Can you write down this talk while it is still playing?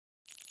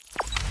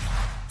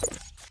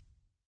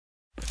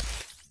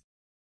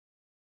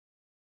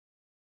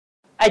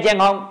爱健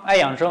康，爱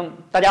养生。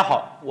大家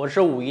好，我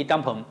是武医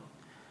张鹏，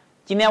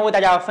今天为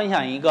大家分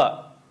享一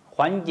个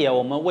缓解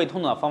我们胃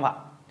痛的方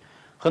法。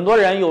很多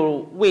人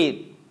有胃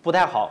不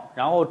太好，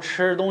然后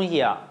吃东西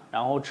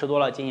然后吃多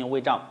了进行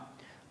胃胀。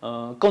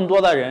更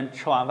多的人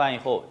吃完饭以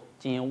后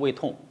进行胃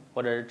痛，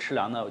或者是吃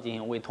凉的进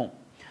行胃痛。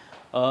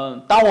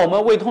当我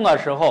们胃痛的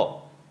时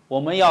候，我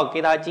们要给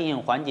它进行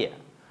缓解。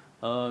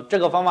这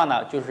个方法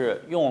呢，就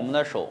是用我们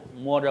的手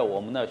摸着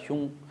我们的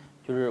胸，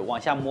就是往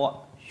下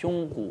摸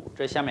胸骨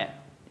这下面。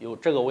有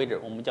这个位置，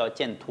我们叫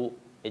剑突，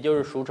也就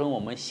是俗称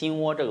我们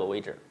心窝这个位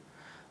置。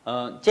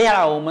接下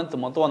来我们怎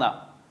么做呢？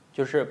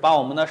就是把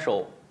我们的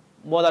手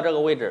摸到这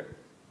个位置，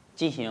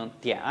进行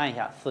点按一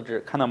下四肢，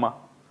看到吗？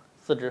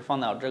四肢放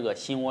到这个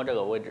心窝这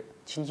个位置，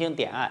轻轻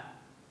点按，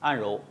按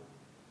揉，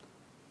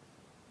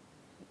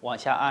往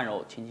下按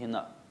揉，轻轻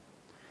的，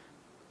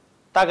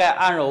大概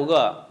按揉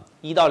个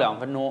1到2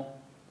分钟。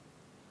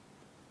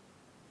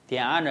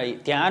点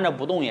按着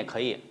不动也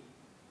可以，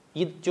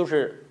就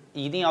是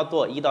一定要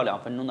做1到2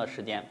分钟的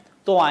时间。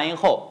做完以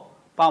后，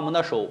把我们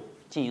的手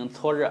进行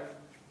搓热，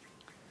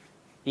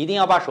一定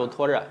要把手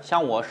搓热。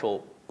像我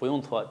手不用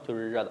搓，就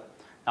是热的，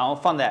然后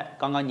放在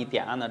刚刚你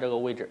点按的这个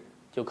位置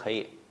就可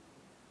以。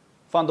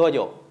放多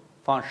久？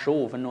放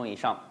15分钟以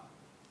上。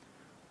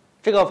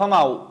这个方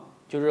法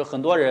就是很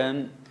多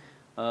人，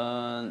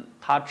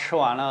他吃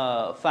完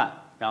了饭，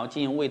然后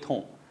进行胃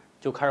痛，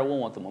就开始问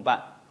我怎么办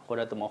或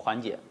者怎么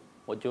缓解。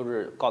我就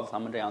是告诉他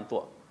们这样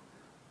做，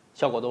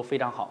效果都非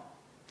常好。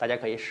大家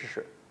可以试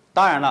试。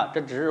当然了，这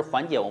只是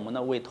缓解我们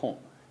的胃痛。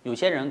有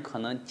些人可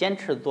能坚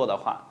持做的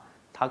话，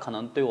它可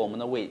能对我们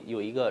的胃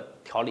有一个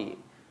调理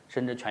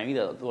甚至痊愈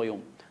的作用。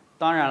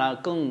当然了，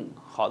更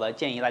好的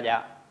建议大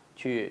家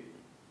去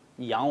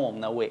养我们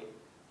的胃，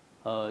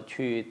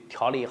去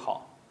调理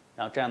好，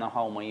然后这样的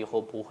话，我们以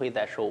后不会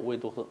再受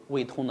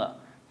胃痛的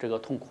这个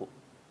痛苦。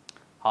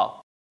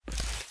好，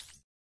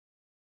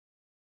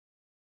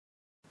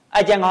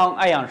爱健康，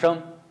爱养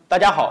生。大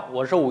家好，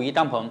我是武医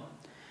张鹏。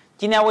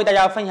今天为大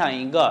家分享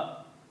一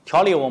个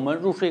调理我们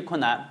入睡困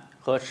难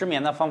和失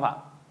眠的方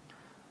法。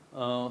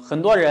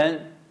很多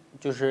人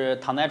就是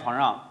躺在床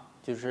上，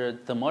就是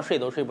怎么睡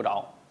都睡不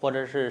着，或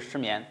者是失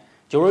眠，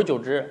久而久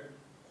之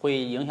会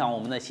影响我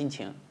们的心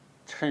情，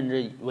甚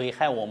至危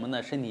害我们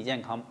的身体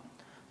健康。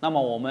那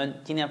么我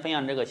们今天分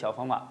享这个小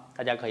方法，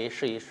大家可以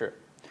试一试。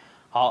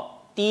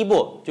好，第一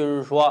步就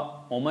是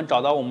说，我们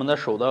找到我们的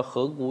手的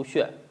合谷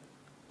穴，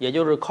也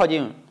就是靠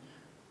近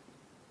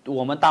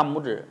我们大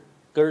拇指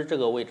根这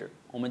个位置，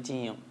我们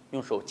进行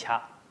用手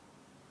掐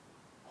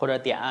或者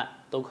点按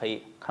都可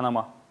以，看到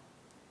吗？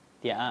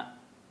点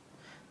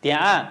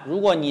按。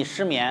如果你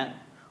失眠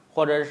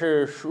或者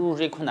是入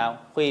睡困难，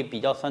会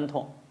比较酸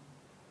痛。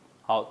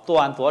好，做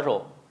完左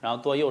手，然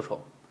后做右手，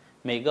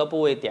每个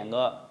部位点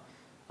个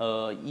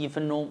1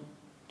分钟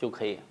就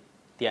可以，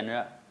点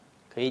着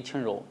可以轻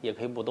揉，也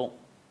可以不动，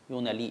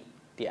用点力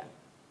点。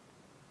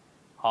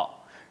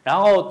好，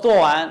然后做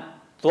完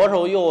左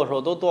手右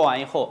手都做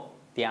完以后，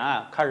点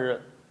按开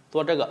始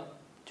做这个，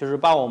就是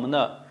把我们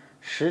的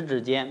食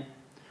指尖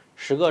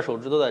10个手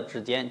指头的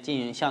指尖进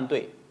行相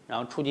对，然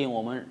后促进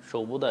我们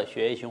手部的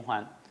血液循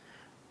环。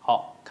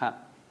好看，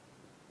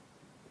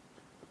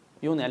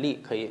用点力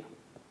可以。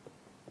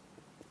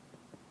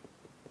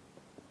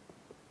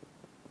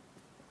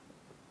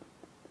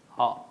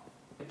好，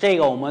这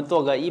个我们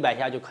做个100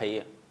下就可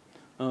以。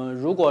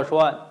如果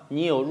说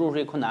你有入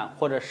睡困难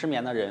或者失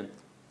眠的人，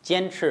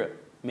坚持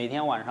每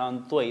天晚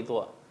上做一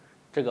做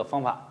这个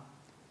方法，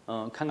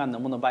看看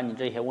能不能把你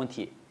这些问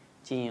题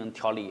进行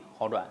调理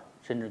好转，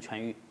甚至痊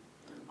愈。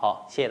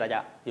好，谢谢大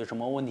家，有什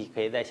么问题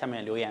可以在下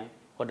面留言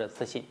或者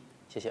私信，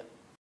谢谢。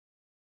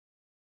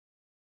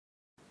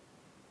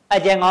爱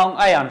健康，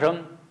爱养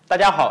生。大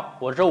家好，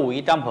我是武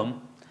医张鹏，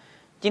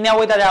今天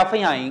为大家分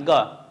享一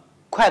个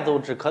快速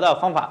止咳的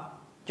方法，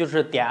就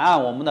是点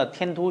按我们的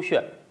天突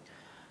穴。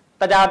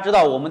大家知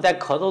道我们在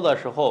咳嗽的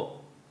时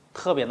候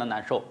特别的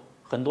难受，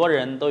很多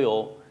人都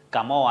有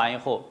感冒完以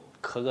后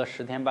咳个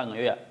10天半个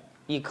月，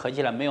一咳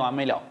起来没完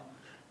没了。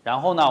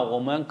然后呢，我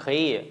们可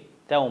以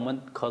在我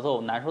们咳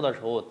嗽难受的时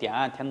候点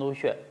按天突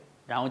穴，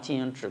然后进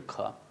行止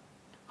咳。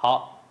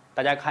好，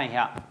大家看一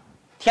下，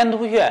天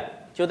突穴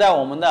就在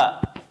我们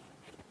的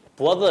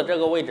脖子这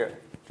个位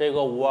置，这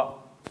个窝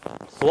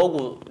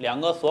，2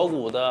个锁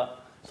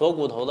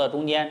骨头的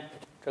中间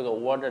这个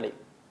窝这里。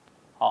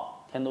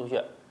好，天突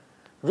穴。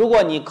如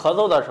果你咳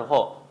嗽的时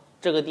候，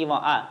这个地方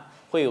按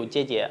会有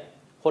结节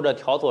或者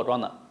条索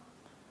状的，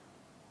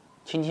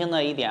轻轻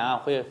的一点按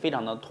会非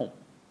常的痛。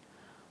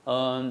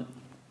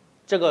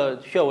这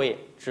个穴位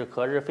止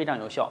咳是非常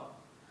有效，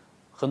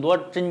很多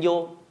针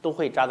灸都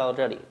会扎到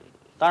这里。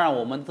当然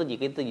我们自己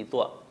给自己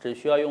做，只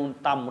需要用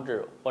大拇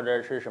指或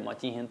者是什么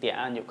进行点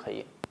按就可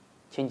以，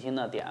轻轻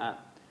的点按。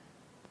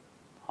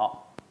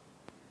好，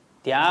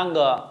点按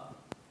个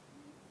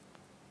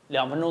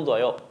2分钟左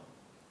右，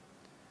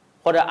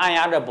或者按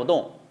压着不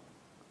动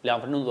2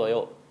分钟左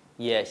右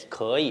也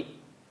可以。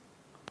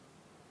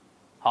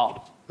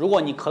好，如果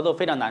你咳嗽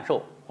非常难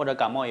受，或者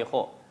感冒以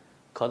后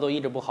咳嗽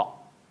一直不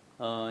好，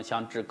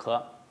想止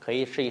咳，可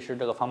以试一试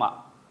这个方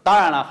法。当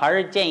然了，还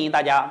是建议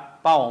大家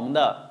把我们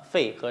的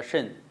肺和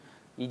肾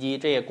以及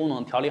这些功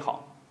能调理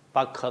好，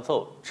把咳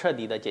嗽彻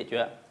底的解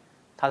决，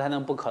它才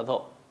能不咳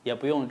嗽，也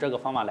不用这个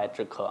方法来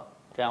止咳，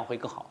这样会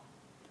更好。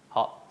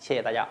好，谢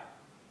谢大家。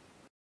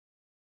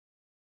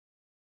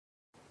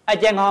爱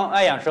健康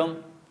爱养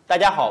生，大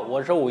家好，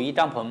我是武医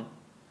张鹏。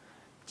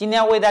今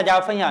天为大家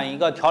分享一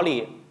个调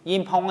理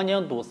因膀胱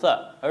经堵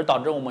塞而导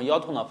致我们腰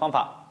痛的方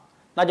法，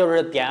那就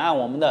是点按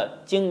我们的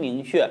睛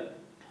明穴。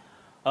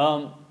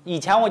以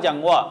前我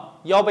讲过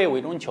腰背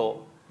委中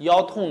求，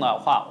腰痛的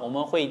话我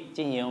们会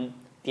进行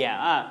点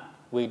按、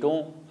委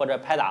中或者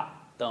拍打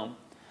等。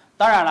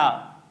当然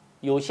了，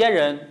有些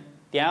人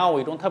点按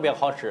委中特别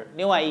好使，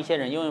另外一些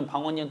人因为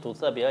膀胱经堵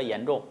塞比较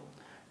严重，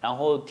然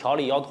后调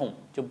理腰痛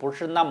就不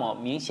是那么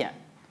明显。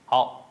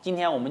好，今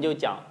天我们就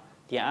讲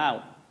点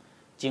按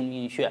睛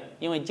明穴，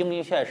因为睛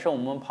明穴是我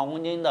们膀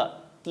胱经的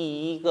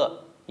第一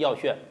个要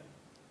穴。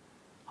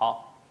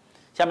好，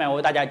下面我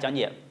为大家讲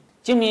解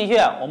睛明穴。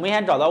我们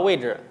先找到位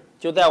置，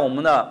就在我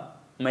们的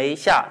眉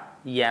下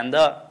眼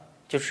的，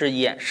就是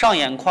上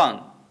眼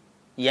眶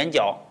眼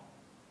角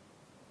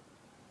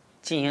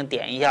进行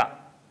点一下。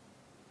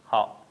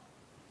好，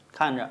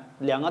看着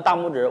两个大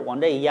拇指往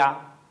这一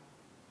压，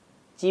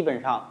基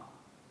本上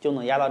就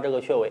能压到这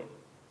个穴位，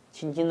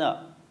轻轻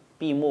的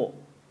闭目，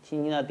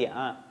轻轻的点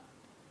按。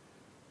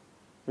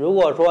如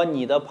果说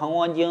你的膀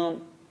胱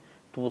经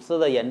堵塞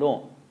的严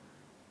重，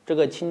这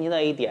个轻轻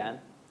的一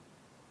点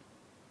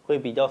会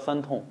比较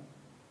酸痛。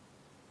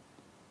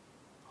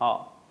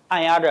好，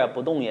按压着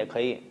不动也可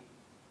以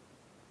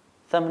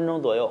，3分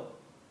钟左右。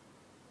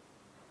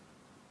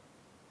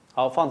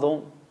好，放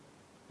松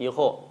以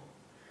后，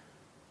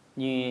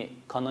你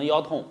可能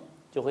腰痛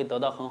就会得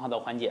到很好的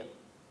缓解。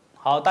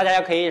好，大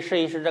家可以试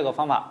一试这个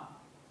方法。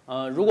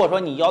如果说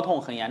你腰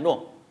痛很严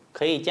重，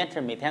可以坚持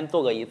每天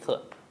做个1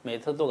次，每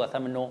次做个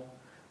3分钟。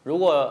如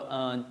果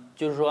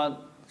就是说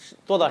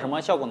做到什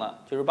么效果呢？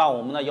就是把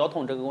我们的腰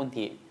痛这个问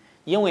题，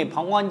因为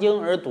膀胱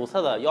经而堵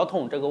塞的腰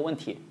痛这个问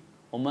题，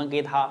我们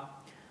给它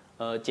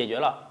解决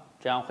了，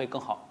这样会更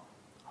好。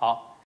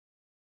好，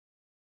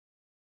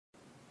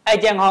爱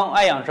健康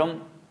爱养生，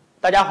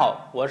大家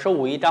好，我是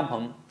武医张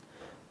鹏。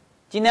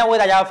今天为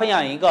大家分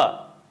享一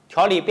个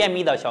调理便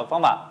秘的小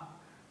方法，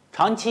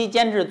长期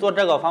坚持做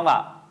这个方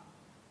法，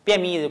便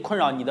秘困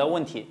扰你的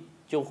问题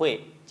就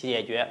会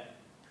解决。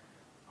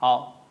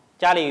好，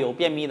家里有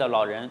便秘的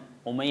老人，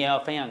我们也要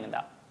分享给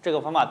他。这个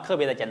方法特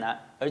别的简单，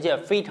而且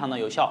非常的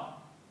有效，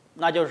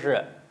那就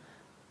是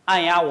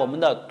按压我们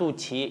的肚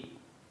脐。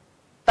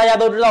大家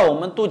都知道，我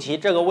们肚脐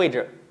这个位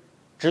置，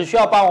只需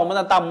要把我们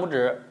的大拇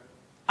指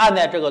按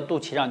在这个肚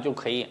脐上就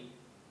可以，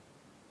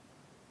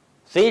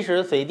随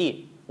时随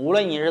地，无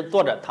论你是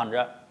坐着躺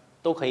着，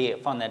都可以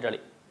放在这里。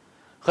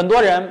很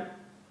多人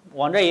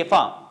往这一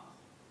放，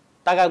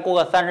大概过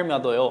个30秒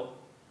左右，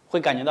会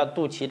感觉到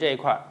肚脐这一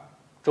块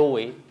周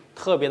围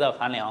特别的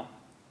寒凉，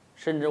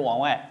甚至往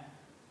外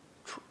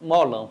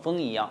冒冷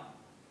风一样。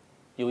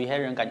有一些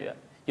人感觉，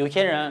有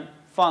些人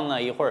放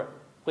了一会儿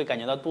会感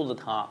觉到肚子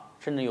疼啊，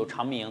甚至有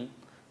肠鸣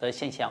的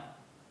现象，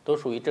都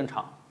属于正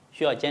常，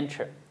需要坚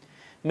持。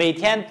每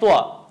天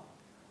做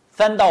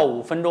3到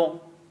5分钟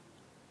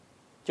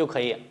就可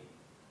以，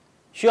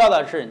需要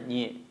的是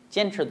你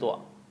坚持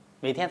做，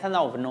每天3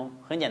到5分钟，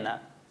很简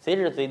单，随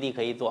时随地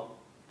可以做。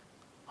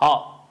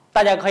好，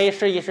大家可以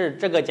试一试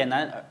这个简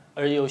单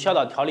而有效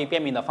的调理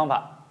便秘的方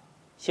法，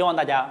希望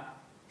大家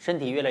身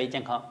体越来越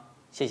健康，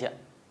谢谢。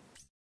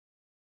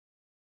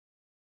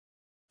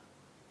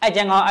爱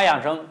健康爱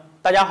养生，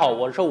大家好，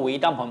我是武医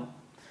张鹏。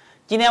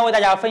今天为大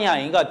家分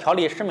享一个调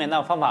理失眠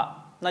的方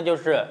法，那就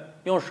是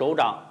用手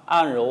掌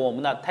按揉我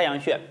们的太阳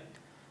穴。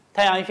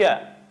太阳穴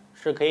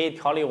是可以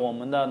调理我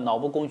们的脑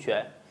部供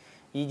血，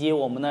以及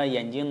我们的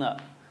眼睛的，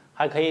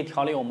还可以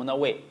调理我们的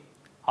胃。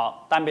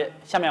好，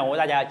下面我为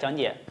大家讲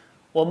解，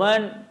我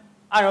们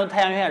按揉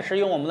太阳穴是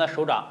用我们的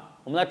手掌，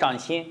我们的掌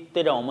心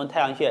对着我们太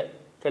阳穴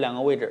这2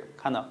个位置，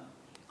看到。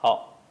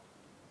好，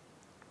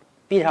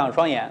闭上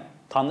双眼，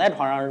躺在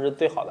床上是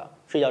最好的，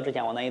睡觉之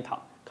前往那一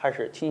躺，开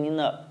始轻轻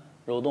的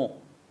揉动。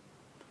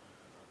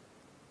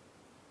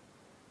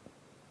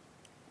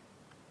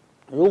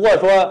如果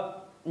说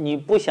你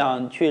不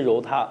想去揉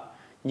它，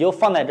你就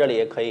放在这里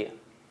也可以。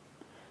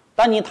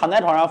当你躺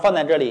在床上放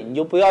在这里，你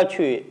就不要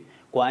去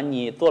管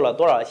你做了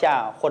多少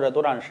下或者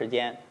多长时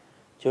间，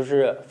就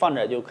是放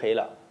着就可以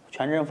了，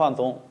全身放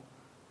松，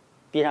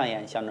闭上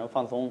眼想着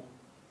放松。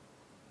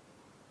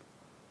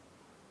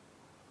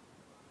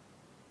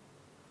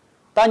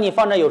当你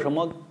放着有什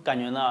么感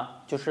觉呢？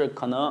就是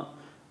可能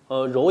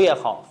揉也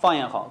好，放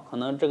也好，可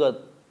能这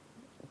个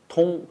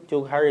通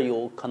就开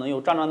始可能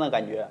有胀胀的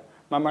感觉，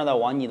慢慢的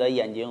往你的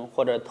眼睛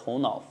或者头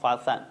脑发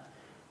散。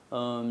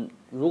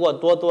如果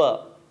多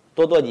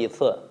做几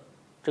次，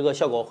这个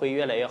效果会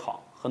越来越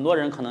好。很多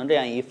人可能这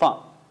样一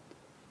放，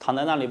躺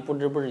在那里不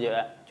知不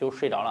觉就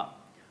睡着了。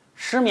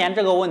失眠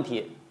这个问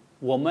题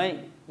我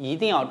们一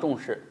定要重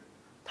视，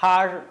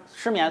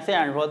失眠虽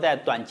然说在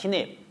短期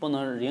内不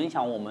能影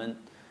响我们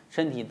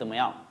身体怎么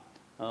样，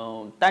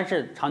但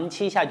是长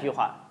期下去的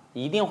话，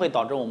一定会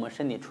导致我们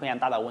身体出现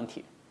大的问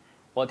题。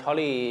我调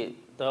理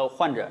的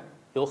患者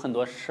有很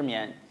多失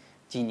眠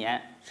几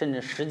年甚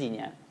至十几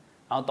年，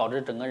然后导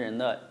致整个人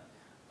的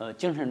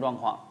精神状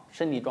况、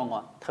身体状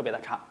况特别的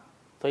差。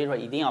所以说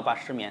一定要把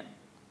失眠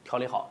调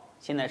理好。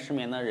现在失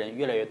眠的人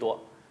越来越多，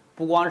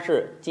不光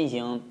是进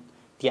行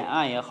点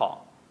按也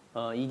好，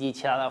以及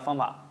其他的方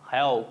法，还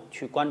要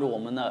去关注我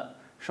们的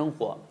生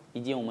活以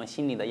及我们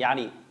心理的压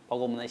力，包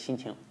括我们的心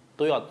情，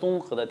都要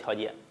综合的调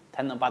节，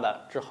才能把它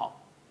治好。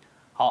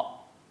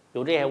好，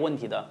有这些问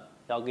题的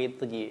要给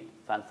自己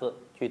反思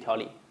去调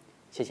理，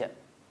谢谢。